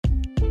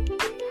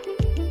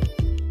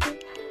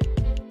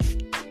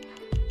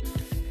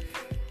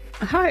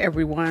Hi,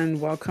 everyone.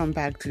 Welcome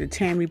back to the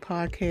Tammy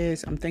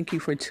Podcast. Thank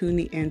you for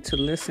tuning in to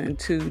listen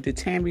to the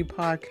Tammy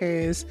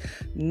Podcast.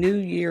 New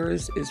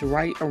Year's is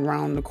right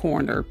around the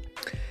corner.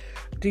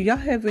 Do y'all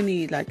have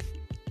any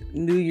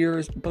New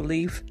Year's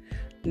belief?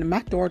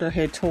 My daughter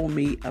had told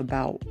me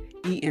about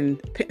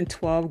putting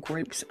 12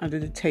 grapes under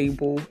the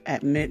table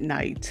at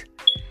midnight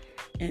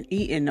and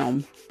eating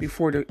them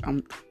before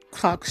the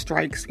clock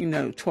strikes,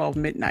 12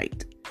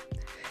 midnight.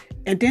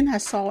 And then I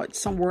saw it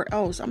somewhere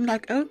else. I'm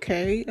like,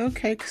 okay,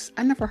 because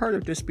I never heard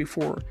of this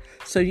before.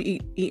 So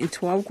you eating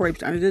 12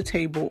 grapes under the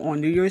table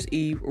on New Year's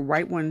Eve,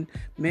 right when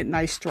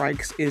midnight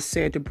strikes, is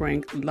said to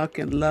bring luck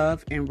and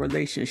love in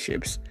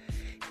relationships.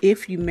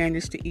 If you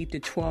manage to eat the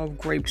 12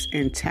 grapes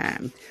in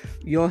time,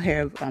 you'll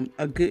have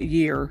a good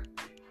year,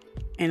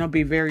 and it'll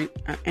be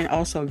and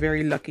also a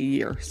very lucky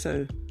year.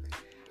 So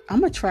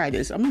I'm going to try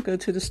this. I'm going to go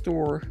to the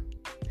store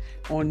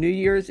on New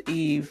Year's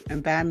Eve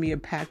and buy me a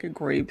pack of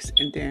grapes,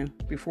 and then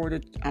before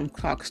the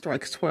clock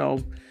strikes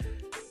 12,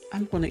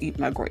 I'm going to eat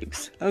my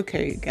grapes.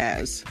 Okay,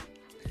 guys.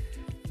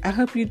 I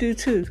hope you do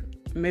too.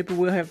 Maybe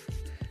we'll have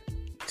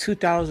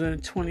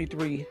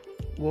 2023.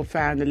 We'll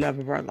find the love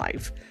of our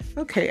life.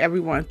 Okay,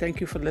 everyone. Thank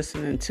you for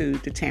listening to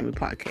the Tammy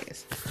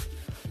Podcast.